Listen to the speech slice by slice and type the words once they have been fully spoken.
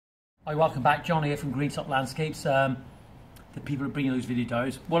Hi, welcome back. John here from Green Top Landscapes. The people who bring you those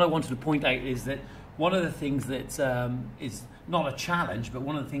videos. What I wanted to point out is that one of the things that is not a challenge, but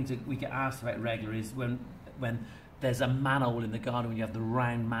one of the things that we get asked about regularly is when there's a manhole in the garden, when you have the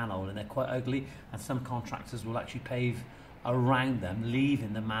round manhole, and they're quite ugly, and some contractors will actually pave around them,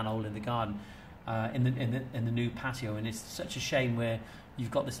 leaving the manhole in the garden in the new patio. And it's such a shame where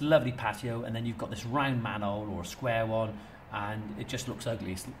you've got this lovely patio and then you've got this round manhole or a square one, and it just looks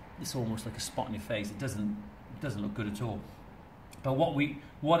ugly. It's almost like a spot on your face. It doesn't look good at all. But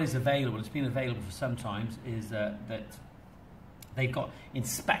what is available, it's been available for some times, is that they've got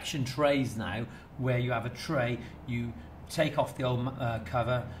inspection trays now, where you have a tray, you take off the old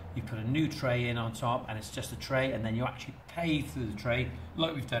cover, you put a new tray in on top, and it's just a tray, and then you actually pave through the tray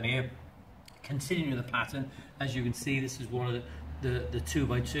like we've done here, continuing the pattern. As you can see, this is one of the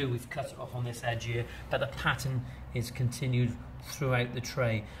 2x2. We've cut it off on this edge here, but the pattern is continued throughout the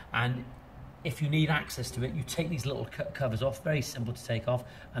tray. And if you need access to it, you take these little covers off, very simple to take off,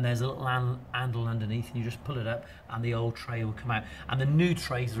 and there's a little handle underneath, and you just pull it up and the old tray will come out. And the new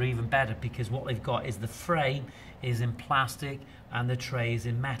trays are even better, because what they've got is the frame is in plastic and the tray is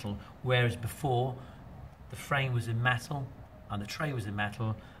in metal, whereas before the frame was in metal and the tray was in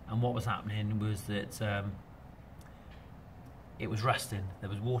metal, and what was happening was that it was rusting. There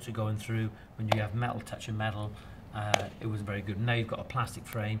was water going through. When you have metal touching metal, it wasn't very good. Now you've got a plastic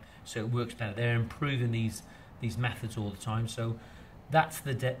frame, so it works better. They're improving these methods all the time. So that's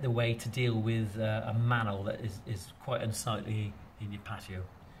the way to deal with a manhole that is quite unsightly in your patio.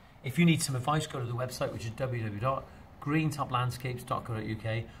 If you need some advice, go to the website, which is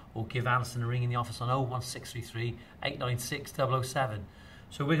www.greentoplandscapes.co.uk, or give Alison a ring in the office on 01633 896 007.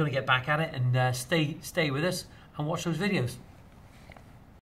 So we're going to get back at it, and stay with us and watch those videos.